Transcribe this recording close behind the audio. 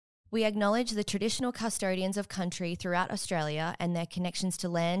We acknowledge the traditional custodians of country throughout Australia and their connections to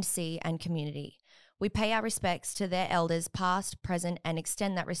land, sea, and community. We pay our respects to their elders past, present, and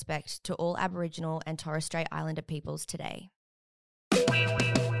extend that respect to all Aboriginal and Torres Strait Islander peoples today.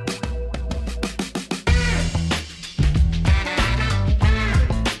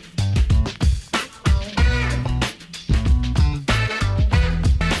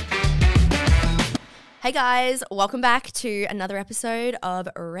 Hey guys, welcome back to another episode of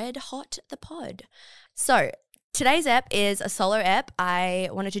Red Hot the Pod. So today's ep is a solo ep. I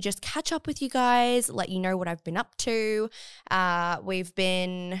wanted to just catch up with you guys, let you know what I've been up to. We've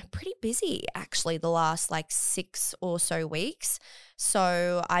been pretty busy actually the last 6 or so weeks.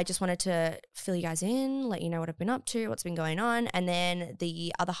 So I just wanted to fill you guys in, let you know what I've been up to, what's been going on. And then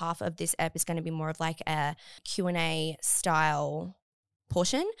the other half of this ep is going to be more of like a Q&A style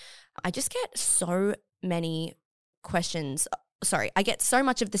portion. I just get so many questions. Sorry, I get so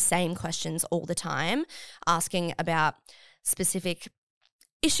much of the same questions all the time, asking about specific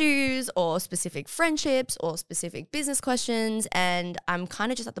issues or specific friendships or specific business questions. And I'm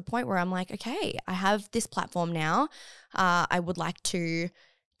kind of just at the point where I'm like, okay, I have this platform now. I would like to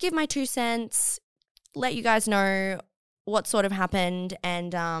give my 2 cents, let you guys know what sort of happened,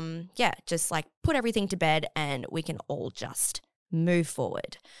 and just put everything to bed and we can all just move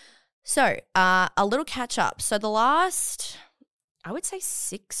forward. So a little catch up. So the last, I would say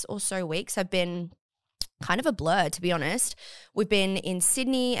 6 or so weeks have been kind of a blur, to be honest. We've been in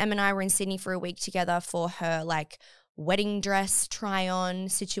Sydney. Em and I were in Sydney for a week together for her wedding dress try on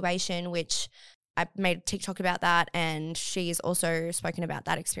situation, which I made a TikTok about that, and she's also spoken about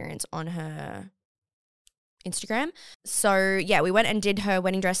that experience on her Instagram. So yeah, we went and did her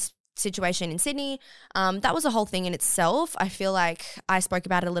wedding dress situation in Sydney. That was a whole thing in itself. I feel like I spoke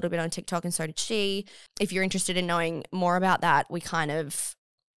about it a little bit on TikTok and so did she. If you're interested in knowing more about that,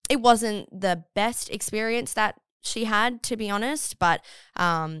 it wasn't the best experience that she had, to be honest, but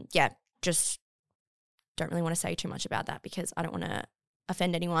just don't really want to say too much about that because I don't want to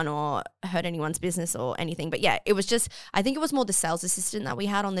offend anyone or hurt anyone's business or anything. But yeah, it was just, I think it was more the sales assistant that we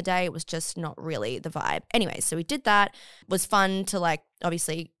had on the day. It was just not really the vibe. Anyway, so we did that. It was fun to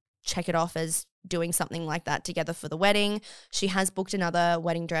obviously check it off as doing something like that together for the wedding. She has booked another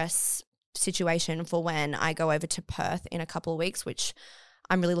wedding dress situation for when I go over to Perth in a couple of weeks, which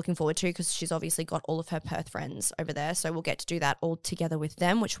I'm really looking forward to because she's obviously got all of her Perth friends over there. So we'll get to do that all together with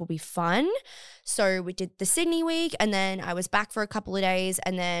them, which will be fun. So we did the Sydney week and then I was back for a couple of days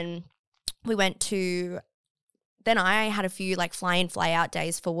and then we went to Then I had a few fly in, fly out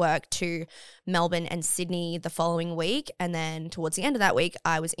days for work to Melbourne and Sydney the following week. And then towards the end of that week,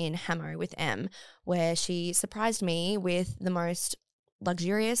 I was in Hamo with Em, where she surprised me with the most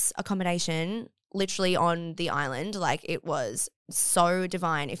luxurious accommodation literally on the island. It was so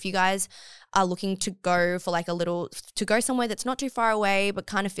divine. If you guys are looking to go for to go somewhere that's not too far away, but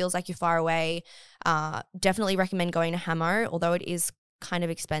kind of feels like you're far away, definitely recommend going to Hamo, although it is kind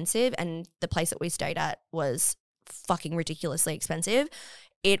of expensive. And the place that we stayed at was fucking ridiculously expensive.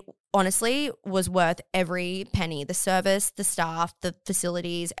 It honestly was worth every penny. The service, the staff, the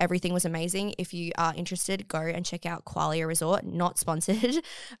facilities, everything was amazing. If you are interested, go and check out Qualia Resort. Not sponsored,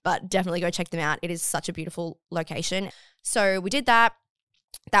 but definitely go check them out. It is such a beautiful location. So we did that.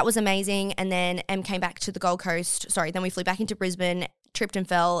 That was amazing. And then Em came back to the Gold Coast. Then we flew back into Brisbane, tripped and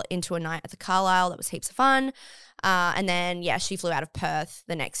fell into a night at the Carlisle. That was heaps of fun. And then, she flew out of Perth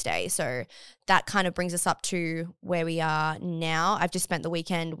the next day. So that kind of brings us up to where we are now. I've just spent the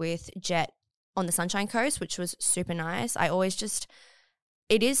weekend with Jet on the Sunshine Coast, which was super nice.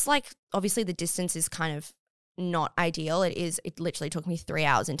 It is obviously the distance is kind of not ideal. It literally took me 3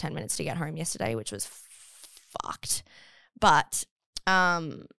 hours and 10 minutes to get home yesterday, which was fucked. But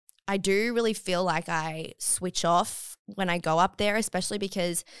I do really feel like I switch off when I go up there, especially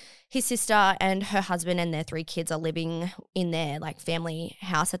because his sister and her husband and their 3 kids are living in their family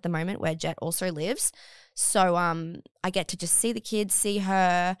house at the moment where Jet also lives. So I get to just see the kids, see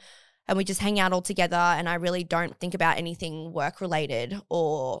her, and we just hang out all together, and I really don't think about anything work related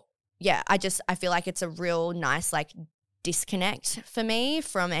or I feel like it's a real nice disconnect for me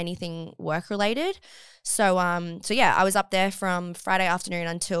from anything work related. So I was up there from Friday afternoon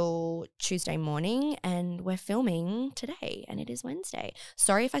until Tuesday morning, and we're filming today, and it is Wednesday.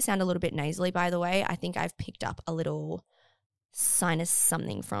 Sorry if I sound a little bit nasally, by the way. I think I've picked up a little sinus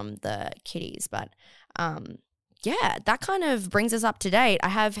something from the kitties, but that kind of brings us up to date. I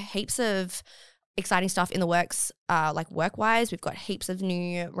have heaps of exciting stuff in the works, work-wise. We've got heaps of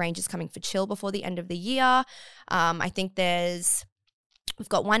new ranges coming for Chill before the end of the year. I think We've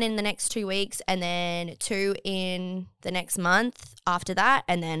got one in the next 2 weeks and then 2 in the next month after that.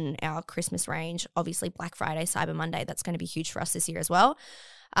 And then our Christmas range, obviously Black Friday, Cyber Monday. That's going to be huge for us this year as well.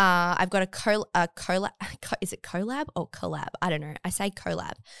 I've got a collab. Is it collab or collab? I don't know. I say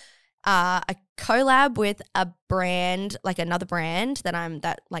collab. A collab with a brand, like another brand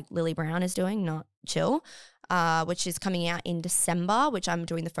that like Lily Brown is doing, not Chill, which is coming out in December, which I'm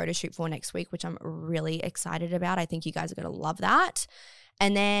doing the photo shoot for next week, which I'm really excited about. I think you guys are going to love that.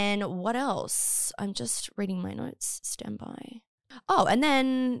 And then what else? I'm just reading my notes. Stand by. Oh, and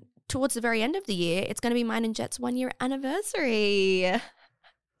then towards the very end of the year, it's going to be mine and Jet's 1 year anniversary.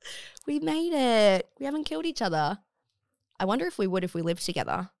 We made it. We haven't killed each other. I wonder if we would if we lived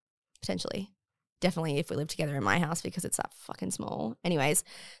together, potentially. Definitely if we lived together in my house because it's that fucking small. Anyways,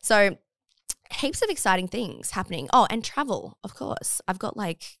 so heaps of exciting things happening. Oh, and travel, of course. I've got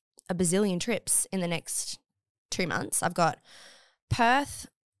like a bazillion trips in the next 2 months. I've got Perth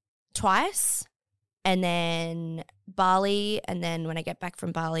twice and then Bali. And then when I get back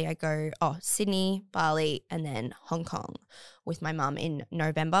from Bali, I go, Sydney, Bali, and then Hong Kong with my mum in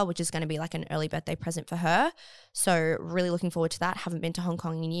November, which is going to be like an early birthday present for her. So really looking forward to that. Haven't been to Hong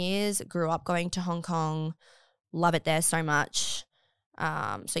Kong in years. Grew up going to Hong Kong. Love it there so much.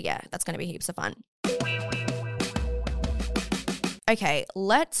 So yeah, that's going to be heaps of fun. Okay,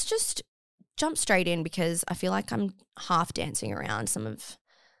 let's just jump straight in because I feel like I'm half dancing around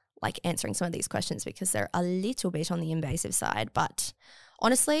answering some of these questions because they're a little bit on the invasive side. But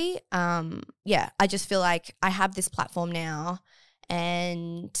honestly, I just feel like I have this platform now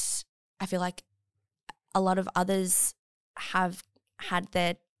and I feel like a lot of others have had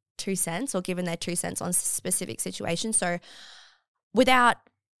their 2 cents or given their 2 cents on specific situations. So without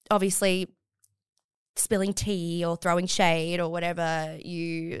obviously spilling tea or throwing shade or whatever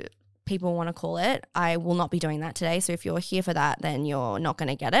people want to call it, I will not be doing that today. So if you're here for that, then you're not going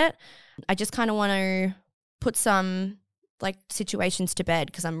to get it. I just kind of want to put some like situations to bed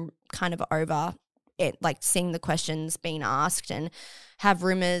because I'm kind of over it, like seeing the questions being asked and have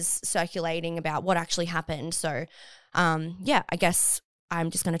rumors circulating about what actually happened. So I guess I'm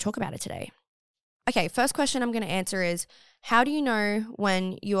just going to talk about it today. Okay, first question I'm going to answer is, how do you know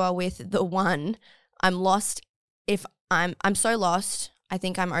when you are with the one? I'm lost. If I'm so lost, I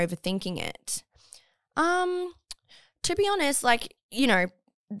think I'm overthinking it. To be honest, like, you know,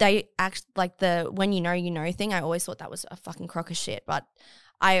 they act like the when you know thing. I always thought that was a fucking crock of shit, but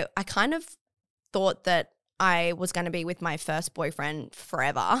I kind of thought that I was going to be with my first boyfriend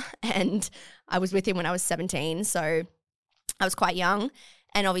forever, and I was with him when I was 17, so I was quite young.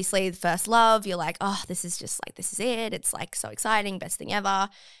 And obviously the first love, you're like, oh, this is it. It's like so exciting, best thing ever.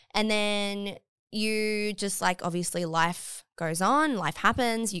 And then you just like, obviously life goes on, life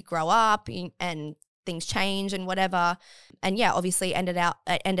happens, you grow up and things change and whatever. And yeah, obviously ended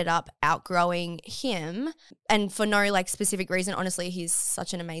up outgrowing him, and for no like specific reason. Honestly, he's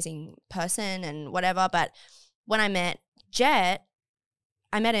such an amazing person and whatever. But when I met Jet,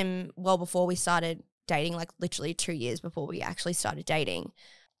 I met him well before we started dating, like literally 2 years before we actually started dating.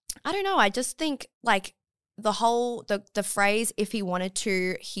 I don't know. I just think like the phrase, if he wanted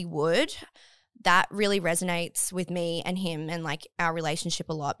to, he would, that really resonates with me and him and like our relationship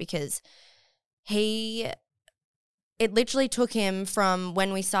a lot, because it literally took him from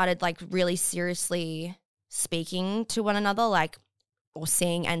when we started like really seriously speaking to one another, like, or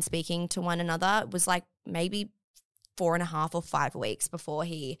seeing and speaking to one another. It was like maybe 4.5 or 5 weeks before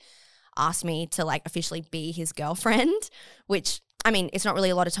he asked me to like officially be his girlfriend, which, I mean, it's not really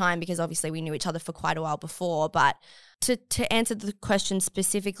a lot of time because obviously we knew each other for quite a while before. But to answer the question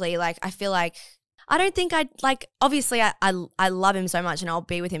specifically, like, I feel like I don't think I'd like, obviously I love him so much and I'll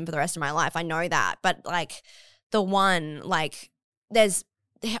be with him for the rest of my life. I know that. But like the one, like there's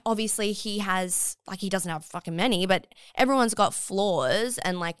obviously he has, like, he doesn't have fucking many, but everyone's got flaws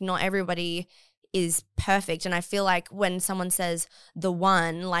and like not everybody is perfect. And I feel like when someone says the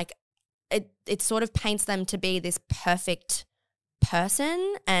one, like it sort of paints them to be this perfect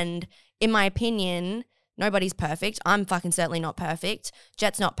person. And in my opinion, nobody's perfect. I'm fucking certainly not perfect.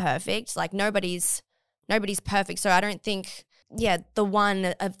 Jet's not perfect. Like nobody's perfect. So I don't think, the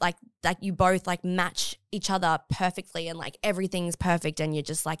one of like you both like match each other perfectly and like everything's perfect and you're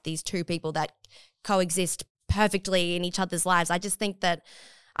just like these two people that coexist perfectly in each other's lives. I just think that,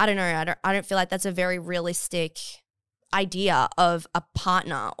 I don't know, I don't feel like that's a very realistic idea of a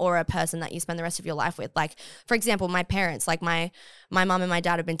partner or a person that you spend the rest of your life with. Like, for example, my parents, like my mum and my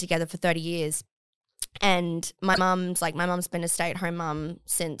dad have been together for 30 years. And my mum's been a stay-at-home mum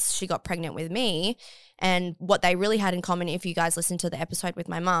since she got pregnant with me. And what they really had in common, if you guys listen to the episode with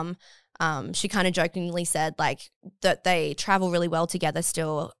my mum, she kind of jokingly said like that they travel really well together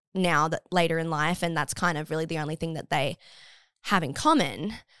still now that later in life, and that's kind of really the only thing that they have in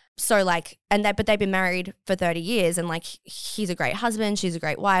common. So like, but they've been married for 30 years, and like he's a great husband, she's a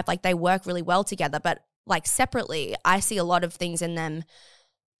great wife, like they work really well together. But like separately, I see a lot of things in them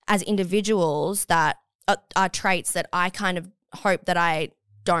as individuals that are traits that I kind of hope that I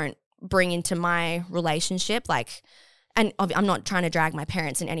don't bring into my relationship. Like, and I'm not trying to drag my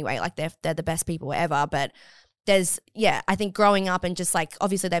parents in any way, like they're the best people ever, but I think growing up and just like,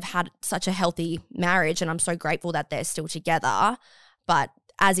 obviously they've had such a healthy marriage and I'm so grateful that they're still together, but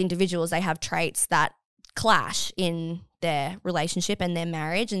as individuals, they have traits that clash in their relationship and their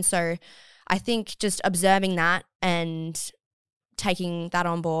marriage. And so I think just observing that and taking that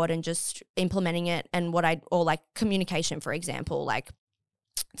on board and just implementing it, and or like communication, for example, like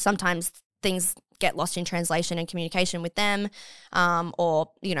sometimes things get lost in translation and communication with them,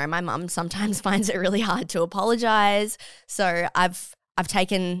 or you know, my mum sometimes finds it really hard to apologize. So I've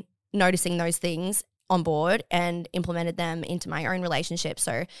taken noticing those things on board and implemented them into my own relationship.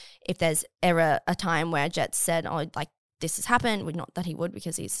 So if there's ever a time where Jet said, oh, like this has happened, well, not that he would,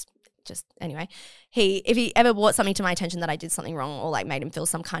 because he's just, anyway, if he ever brought something to my attention that I did something wrong or like made him feel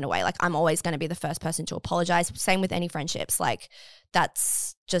some kind of way, like I'm always going to be the first person to apologize. Same with any friendships. Like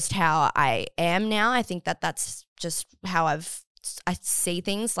that's just how I am now. I think that that's just how I see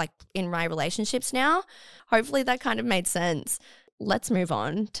things like in my relationships now. Hopefully that kind of made sense. Let's move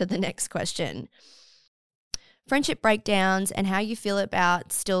on to the next question. Friendship breakdowns and how you feel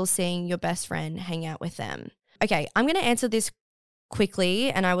about still seeing your best friend hang out with them. Okay, I'm going to answer this quickly,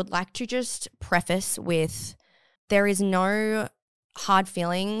 and I would like to just preface with there is no hard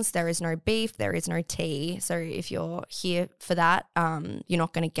feelings, there is no beef, there is no tea. So if you're here for that, you're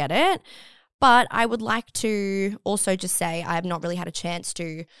not going to get it. But I would like to also just say I have not really had a chance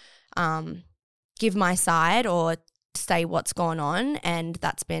to give my side or say what's gone on, and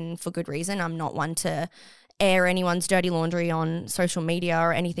that's been for good reason. I'm not one to air anyone's dirty laundry on social media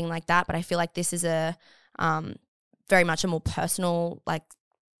or anything like that, but I feel like this is a very much a more personal like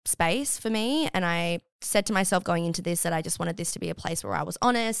space for me. And I said to myself going into this that I just wanted this to be a place where I was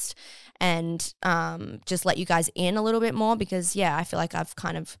honest and just let you guys in a little bit more, because I feel like I've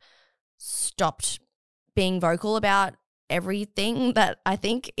kind of stopped being vocal about everything that I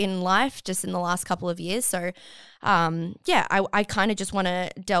think in life just in the last couple of years. So I kind of just want to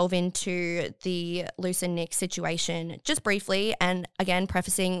delve into the Luce and Nick situation just briefly, and again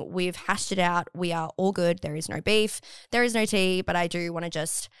prefacing, we've hashed it out, we are all good, there is no beef, there is no tea, but I do want to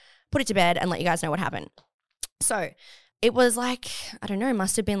just put it to bed and let you guys know what happened. So it was like, I don't know,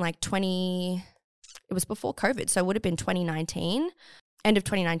 must have been like it was before COVID, so it would have been 2019, end of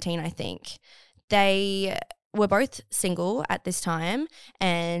 2019 I think. They were both single at this time,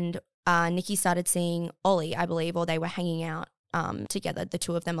 and Nikki started seeing Ollie, I believe, or they were hanging out together, the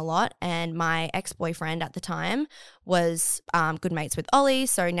two of them, a lot. And my ex-boyfriend at the time was good mates with Ollie,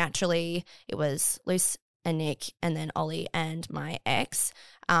 so naturally it was Luce and Nick and then Ollie and my ex.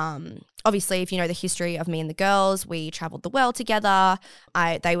 Obviously, if you know the history of me and the girls, we traveled the world together.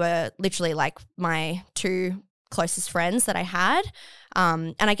 They were literally like my two closest friends that I had.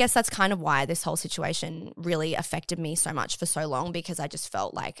 And I guess that's kind of why this whole situation really affected me so much for so long, because I just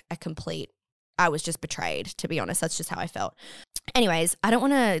felt like I was just betrayed, to be honest. That's just how I felt. Anyways, I don't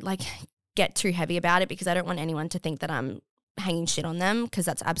want to like get too heavy about it, because I don't want anyone to think that I'm hanging shit on them, because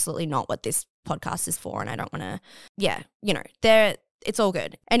that's absolutely not what this podcast is for. And I don't want to, it's all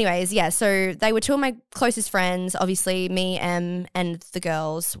good. Anyways, so they were two of my closest friends. Obviously, me, and the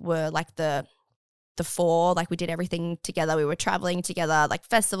girls were like the four, like we did everything together. We were traveling together, like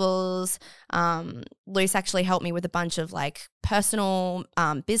festivals. Luce actually helped me with a bunch of like personal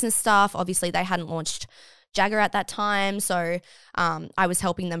business stuff. Obviously, they hadn't launched Jagger at that time, so I was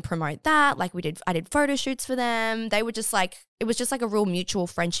helping them promote that. Like I did photo shoots for them. They were just like, it was just like a real mutual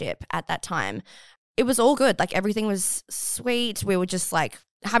friendship at that time. It was all good. Like everything was sweet. We were just like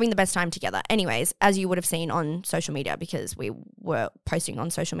having the best time together. Anyways, as you would have seen on social media, because we were posting on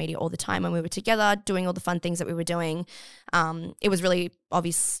social media all the time when we were together, doing all the fun things that we were doing, it was really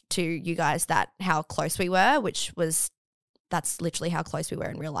obvious to you guys that how close we were, that's literally how close we were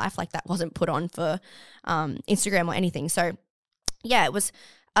in real life. Like that wasn't put on for Instagram or anything. So it was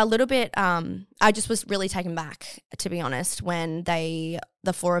a little bit, I just was really taken back, to be honest, when the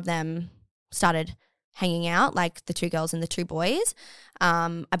four of them started hanging out, like the 2 girls and the 2 boys.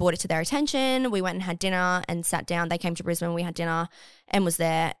 I brought it to their attention. We went and had dinner and sat down. They came to Brisbane. We had dinner and was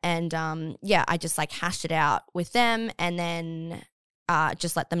there. And I just like hashed it out with them, and then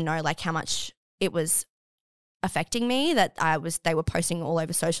just let them know like how much it was affecting me, that they were posting all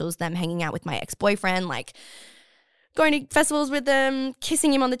over socials, them hanging out with my ex-boyfriend, like going to festivals with them,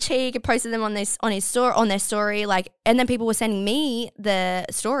 kissing him on the cheek, and posted them on their story, like, and then people were sending me the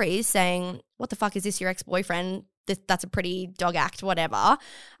stories saying, "What the fuck is this? Your ex-boyfriend? That's a pretty dog act, whatever."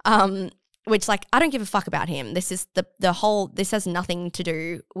 Which, like, I don't give a fuck about him. This is this has nothing to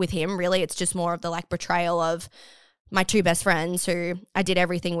do with him, really. It's just more of the like betrayal of my 2 best friends who I did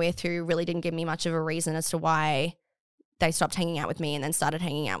everything with, who really didn't give me much of a reason as to why they stopped hanging out with me and then started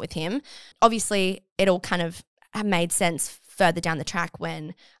hanging out with him. Obviously, it all kind of made sense further down the track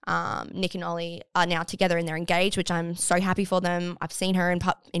when Nick and Ollie are now together and they're engaged, which I'm so happy for them. I've seen her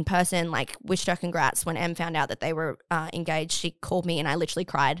in person, like wished her congrats. When Em found out that they were engaged, she called me and I literally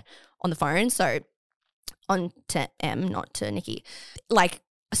cried on the phone. So on to Em, not to Nikki. Like,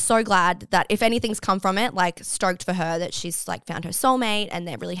 so glad that if anything's come from it, like stoked for her that she's like found her soulmate and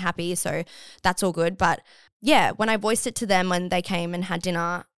they're really happy. So that's all good. But yeah, when I voiced it to them when they came and had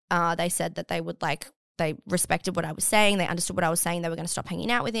dinner, they said that they respected what I was saying. They understood what I was saying. They were going to stop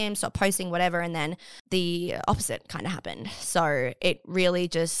hanging out with him, stop posting, whatever. And then the opposite kind of happened. So it really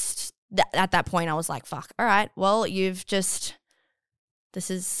just, at that point I was like, fuck, all right, well, this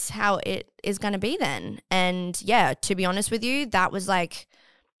is how it is going to be then. And yeah, to be honest with you, that was like,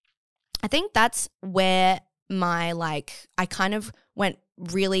 I think that's where I kind of went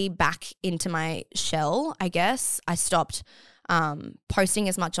really back into my shell, I guess. I stopped posting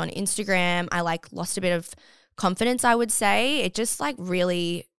as much on Instagram. I like lost a bit of confidence, I would say. It just like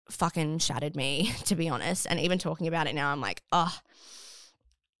really fucking shattered me, to be honest. And even talking about it now, I'm like, oh,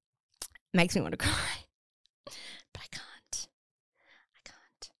 makes me want to cry. But I can't.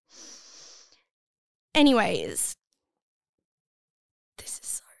 Anyways, this is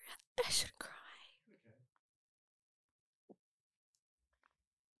so, I should cry.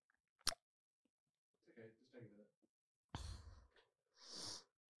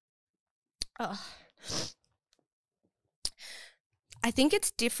 Oh. I think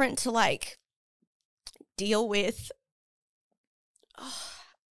it's different to like deal with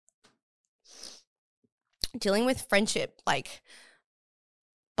dealing with friendship, like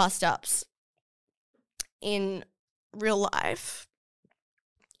bust ups in real life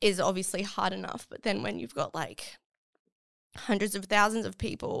is obviously hard enough, but then when you've got like hundreds of thousands of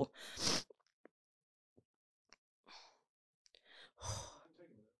people,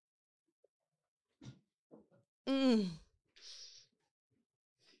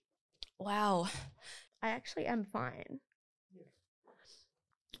 wow, I actually am fine.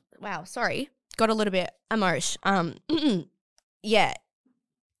 Wow, sorry, got a little bit emotional. Yeah,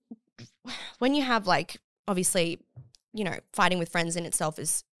 when you have like, obviously, you know, fighting with friends in itself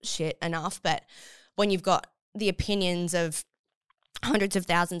is shit enough, but when you've got the opinions of hundreds of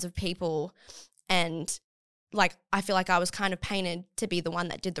thousands of people, and like I feel like I was kind of painted to be the one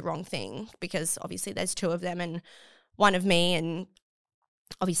that did the wrong thing, because obviously there's 2 of them and 1 of me, and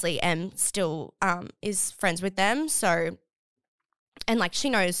obviously Em still is friends with them. So, and like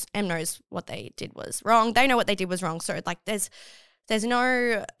Em knows what they did was wrong. They know what they did was wrong. So like there's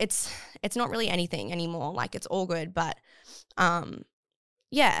no, it's not really anything anymore. Like it's all good. But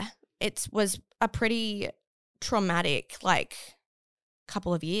yeah, it was a pretty traumatic like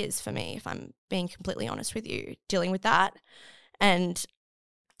couple of years for me, if I'm being completely honest with you, dealing with that. And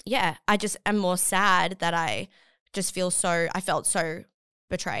yeah, I just am more sad that I felt so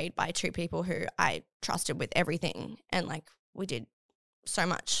betrayed by 2 people who I trusted with everything. And like we did so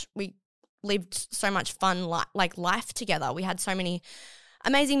much, we lived so much fun life together. We had so many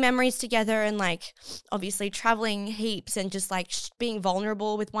amazing memories together, and like obviously traveling heaps and just like being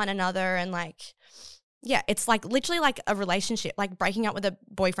vulnerable with one another. And like, yeah, it's like literally like a relationship, like breaking up with a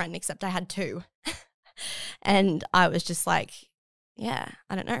boyfriend, except I had 2. And I was just like, yeah,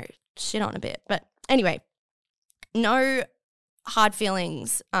 I don't know, shit on a bit. But anyway, no hard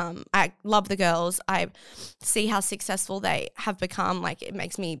feelings. I love the girls. I see how successful they have become. Like it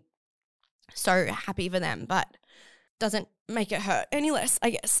makes me so happy for them, but doesn't make it hurt any less,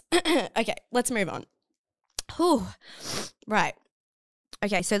 I guess. Okay, let's move on. Whew. Right.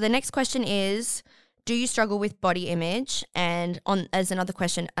 Okay, so the next question is, do you struggle with body image? And as another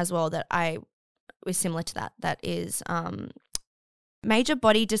question as well that I was similar to that is major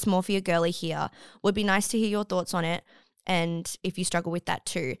body dysmorphia girly here. Would be nice to hear your thoughts on it, and if you struggle with that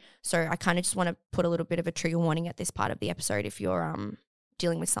too. So I kind of just want to put a little bit of a trigger warning at this part of the episode if you're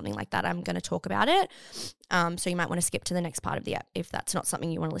dealing with something like that, I'm going to talk about it. So you might want to skip to the next part of the app if that's not something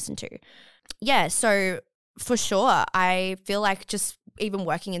you want to listen to. Yeah, so for sure, I feel like just even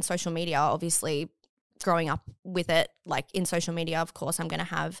working in social media, obviously growing up with it, like in social media, of course, I'm going to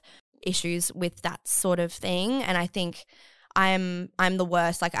have issues with that sort of thing. And I think I'm the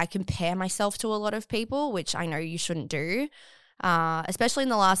worst. Like I compare myself to a lot of people, which I know you shouldn't do, especially in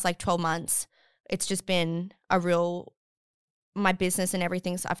the last like 12 months. It's just been my business and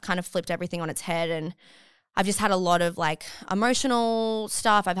everything. So I've kind of flipped everything on its head, and I've just had a lot of like emotional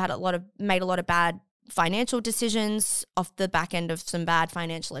stuff. I've made a lot of bad financial decisions off the back end of some bad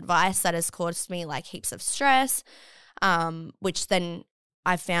financial advice that has caused me like heaps of stress, which then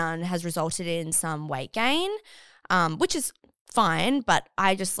I found has resulted in some weight gain, which is fine. But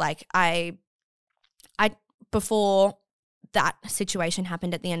I just like, I before that situation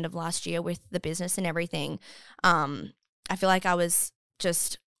happened at the end of last year with the business and everything, I feel like I was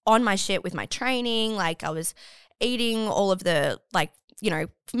just on my shit with my training. Like I was eating all of the like, you know,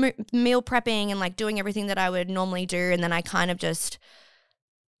 meal prepping and like doing everything that I would normally do. And then I kind of just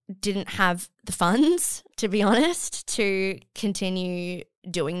didn't have the funds, to be honest, to continue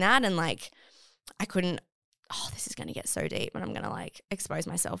doing that. And like I couldn't, this is going to get so deep and I'm going to like expose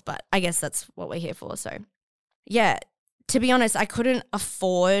myself, but I guess that's what we're here for. So yeah, to be honest, I couldn't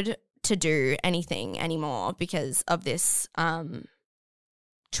afford to do anything anymore because of this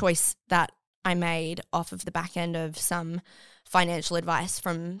choice that I made off of the back end of some financial advice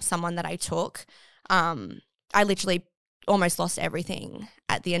from someone that I took. I literally almost lost everything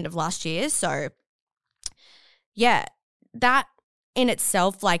at the end of last year. So yeah, that in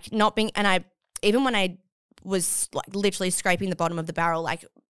itself, like not being, and even when I was like literally scraping the bottom of the barrel, like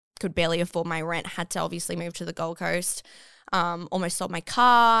could barely afford my rent, had to obviously move to the Gold Coast, almost sold my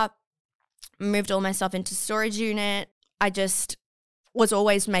car, moved all my stuff into storage unit. I just was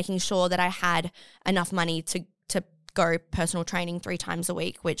always making sure that I had enough money to go personal training 3 times a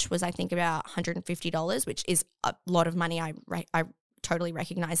week, which was I think about $150, which is a lot of money. I totally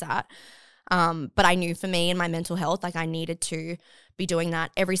recognize that. But I knew for me and my mental health, like I needed to be doing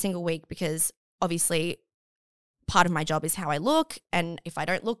that every single week because obviously part of my job is how I look. And if I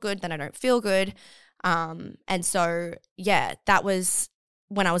don't look good, then I don't feel good. And so, yeah, that was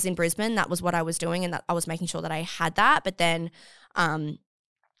when I was in Brisbane, that was what I was doing, and that I was making sure that I had that. But then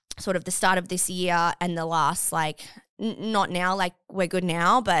sort of the start of this year and the last, like, not now, like we're good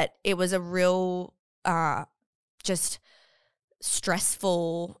now, but it was a real just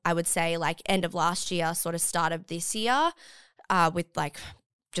stressful, I would say, like end of last year, sort of start of this year with like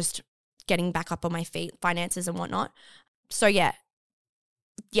just getting back up on my feet, finances and whatnot. So yeah,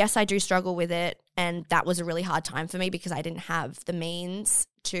 yes, I do struggle with it, and that was a really hard time for me because I didn't have the means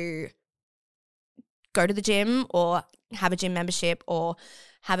to go to the gym or have a gym membership or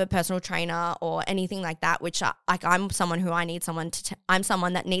have a personal trainer or anything like that, which I'm someone who I need someone to I'm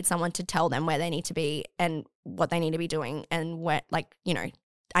someone that needs someone to tell them where they need to be and what they need to be doing, and where, like, you know,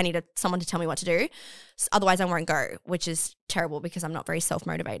 I need someone to tell me what to do. Otherwise I won't go, which is terrible because I'm not very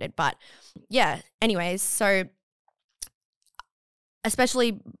self-motivated. But yeah, anyways, so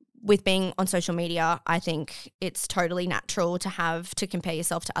especially with being on social media, I think it's totally natural to compare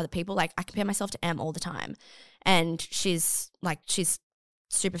yourself to other people. Like I compare myself to Em all the time, and she's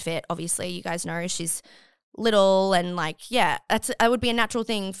super fit. Obviously, you guys know she's little, and like, yeah, that would be a natural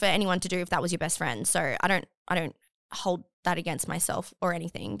thing for anyone to do if that was your best friend. So I don't hold that against myself or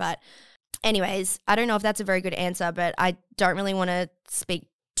anything. But anyways, I don't know if that's a very good answer, but I don't really want to speak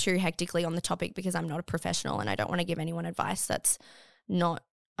too hectically on the topic because I'm not a professional and I don't want to give anyone advice that's not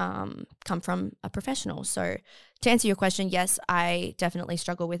come from a professional. So to answer your question, yes, I definitely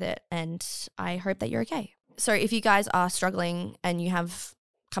struggle with it, and I hope that you're okay. So if you guys are struggling and you have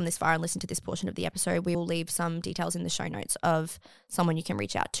come this far and listened to this portion of the episode, we will leave some details in the show notes of someone you can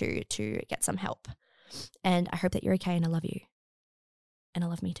reach out to get some help. And I hope that you're okay, and I love you. And I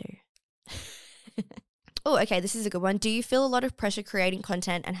love me too. Oh, okay, this is a good one. Do you feel a lot of pressure creating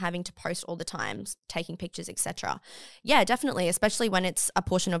content and having to post all the time, taking pictures, etc.? Yeah, definitely, especially when it's a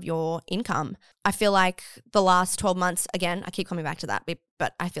portion of your income. I feel like the last 12 months, again, I keep coming back to that,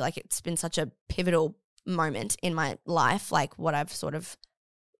 but I feel like it's been such a pivotal moment in my life, like what I've sort of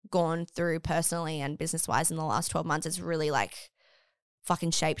gone through personally and business-wise in the last 12 months has really like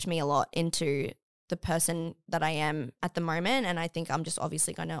fucking shaped me a lot into the person that I am at the moment. And I think I'm just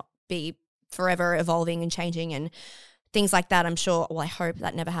obviously going to be forever evolving and changing and things like that. I'm sure, well, I hope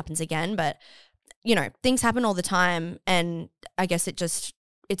that never happens again, but you know, things happen all the time, and I guess it's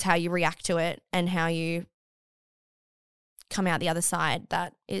how you react to it and how you come out the other side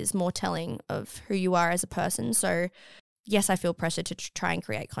that is more telling of who you are as a person. So yes, I feel pressure to try and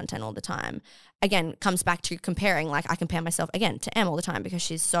create content all the time. Again, comes back to comparing. Like I compare myself again to Em all the time because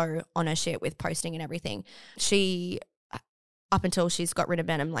she's so on her shit with posting and everything. She, up until she's got rid of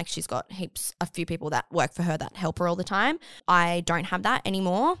Venom, like she's got a few people that work for her that help her all the time. I don't have that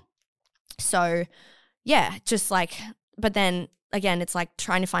anymore. So yeah, just like, but then again, it's like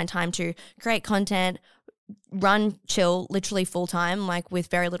trying to find time to create content, run chill literally full time, like with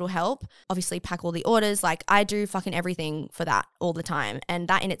very little help, obviously pack all the orders. Like I do fucking everything for that all the time. And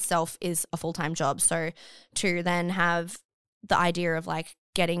that in itself is a full-time job. So to then have the idea of like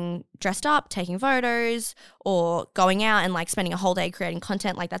getting dressed up, taking photos, or going out and like spending a whole day creating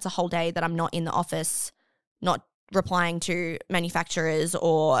content, like that's a whole day that I'm not in the office, not replying to manufacturers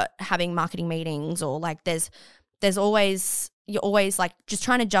or having marketing meetings, or like there's always, you're always like just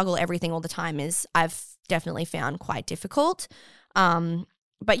trying to juggle everything all the time is I've definitely found quite difficult.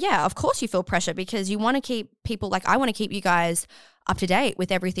 But yeah, of course you feel pressure because you want to keep people, like I want to keep you guys up to date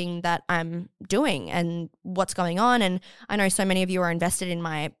with everything that I'm doing and what's going on. And I know so many of you are invested in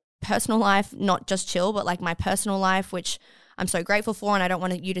my personal life, not just chill, but like my personal life, which I'm so grateful for. And I don't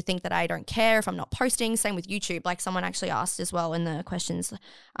want you to think that I don't care if I'm not posting. Same with YouTube. Like someone actually asked as well in the questions,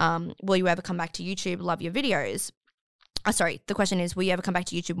 will you ever come back to YouTube? Love your videos. Sorry, the question is, will you ever come back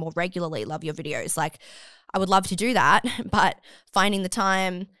to YouTube more regularly? Love your videos. Like I would love to do that, but finding the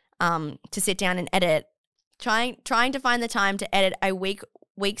time to sit down and edit, trying to find the time to edit a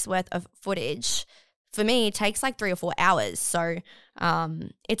week's worth of footage for me takes like 3 or 4 hours. So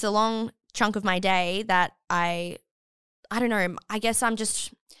it's a long chunk of my day that I don't know, I guess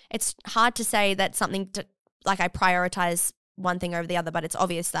it's hard to say that like I prioritize one thing over the other, but it's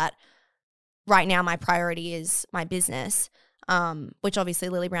obvious that right now my priority is my business, which obviously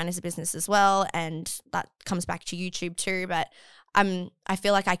Lily Brown is a business as well, and that comes back to YouTube too. But I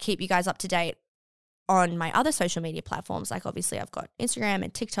feel like I keep you guys up to date on my other social media platforms. Like obviously I've got Instagram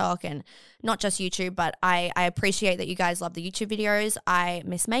and TikTok and not just YouTube, but I appreciate that you guys love the YouTube videos. I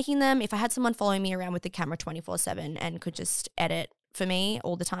miss making them. If I had someone following me around with the camera 24/7 and could just edit for me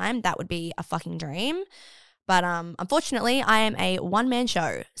all the time, that would be a fucking dream. But unfortunately I am a one-man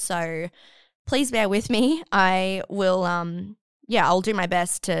show. So please bear with me. I will, I'll do my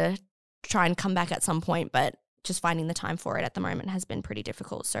best to try and come back at some point, but just finding the time for it at the moment has been pretty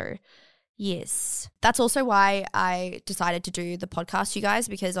difficult. So yes, that's also why I decided to do the podcast, you guys,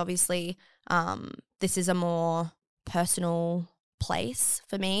 because obviously this is a more personal place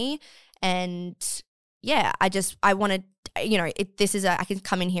for me. And yeah, I wanted, I can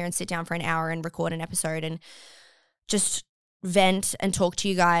come in here and sit down for an hour and record an episode and just vent and talk to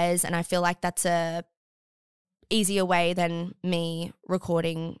you guys. And I feel like that's a easier way than me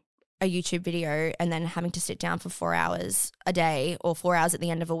recording a YouTube video and then having to sit down for 4 hours a day or 4 hours at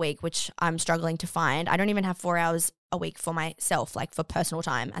the end of a week, which I'm struggling to find. I don't even have 4 hours a week for myself, like for personal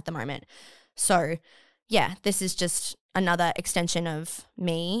time at the moment. So yeah, this is just another extension of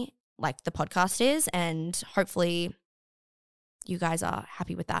me, like the podcast is, and hopefully you guys are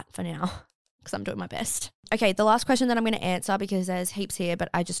happy with that for now, because I'm doing my best. Okay, the last question that I'm going to answer, because there's heaps here, but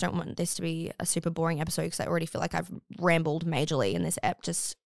I just don't want this to be a super boring episode because I already feel like I've rambled majorly in this ep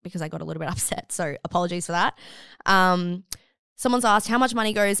just because I got a little bit upset. So apologies for that. Someone's asked, how much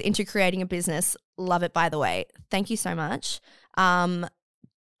money goes into creating a business? Love it, by the way. Thank you so much. Okay,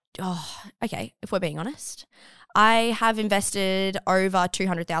 if we're being honest, I have invested over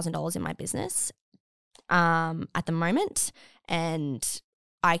 $200,000 in my business at the moment, and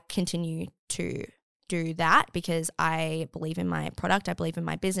I continue to do that because I believe in my product, I believe in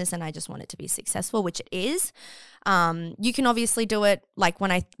my business, and I just want it to be successful, which it is. You can obviously do it. Like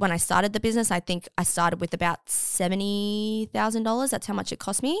when I started the business, I think I started with about $70,000. That's how much it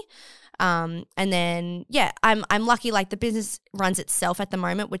cost me. And then I'm lucky. Like the business runs itself at the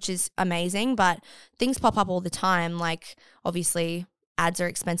moment, which is amazing. But things pop up all the time. Like obviously, ads are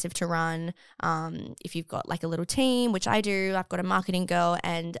expensive to run. If you've got like a little team, which I do, I've got a marketing girl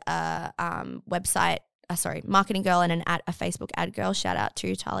and a marketing girl and a Facebook ad girl. Shout out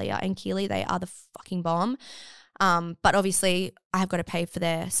to Talia and Keely. They are the fucking bomb. But obviously I have got to pay for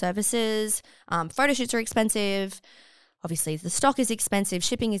their services. Photo shoots are expensive. Obviously the stock is expensive.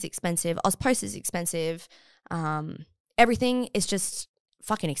 Shipping is expensive. Ozpost is expensive. Everything is just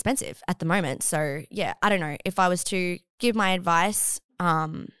fucking expensive at the moment. So yeah, I don't know. If I was to give my advice,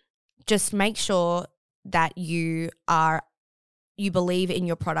 just make sure that you believe in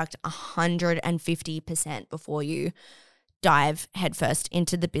your product 150% before you dive headfirst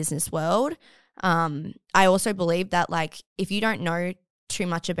into the business world. I also believe that like if you don't know too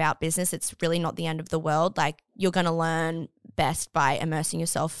much about business, it's really not the end of the world. Like you're going to learn best by immersing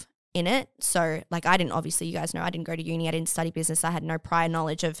yourself in it. So like I didn't, obviously you guys know, I didn't go to uni, I didn't study business. I had no prior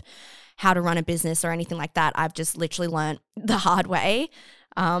knowledge of how to run a business or anything like that. I've just literally learned the hard way,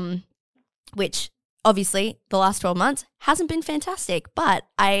 which obviously the last 12 months hasn't been fantastic. But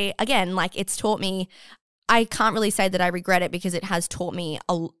it's taught me, I can't really say that I regret it because it has taught me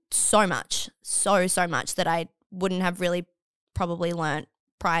so much that I wouldn't have really probably learnt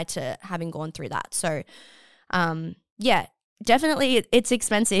prior to having gone through that. So definitely it's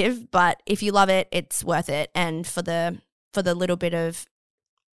expensive, but if you love it, it's worth it. And for the little bit of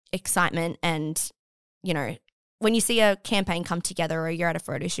excitement and, you know, when you see a campaign come together or you're at a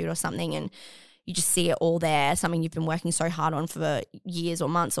photo shoot or something and you just see it all there, something you've been working so hard on for years or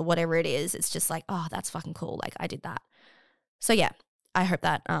months or whatever it is, it's just like, oh, that's fucking cool. Like I did that. So yeah, I hope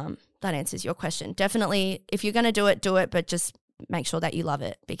that that answers your question. Definitely, if you're going to do it, but just make sure that you love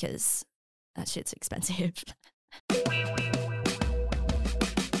it because that shit's expensive.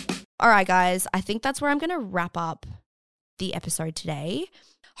 All right, guys, I think that's where I'm going to wrap up the episode today.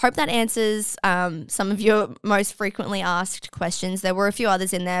 Hope that answers some of your most frequently asked questions. There were a few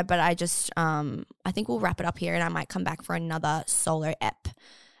others in there, but I think we'll wrap it up here and I might come back for another solo ep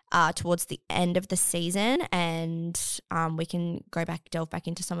towards the end of the season and we can delve back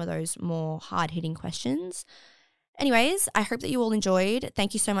into some of those more hard-hitting questions. Anyways, I hope that you all enjoyed.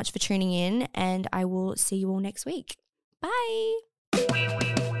 Thank you so much for tuning in and I will see you all next week. Bye.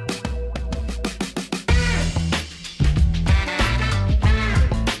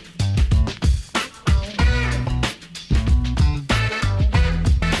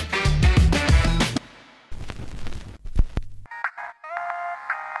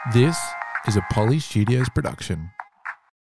 This is a Poly Studios production.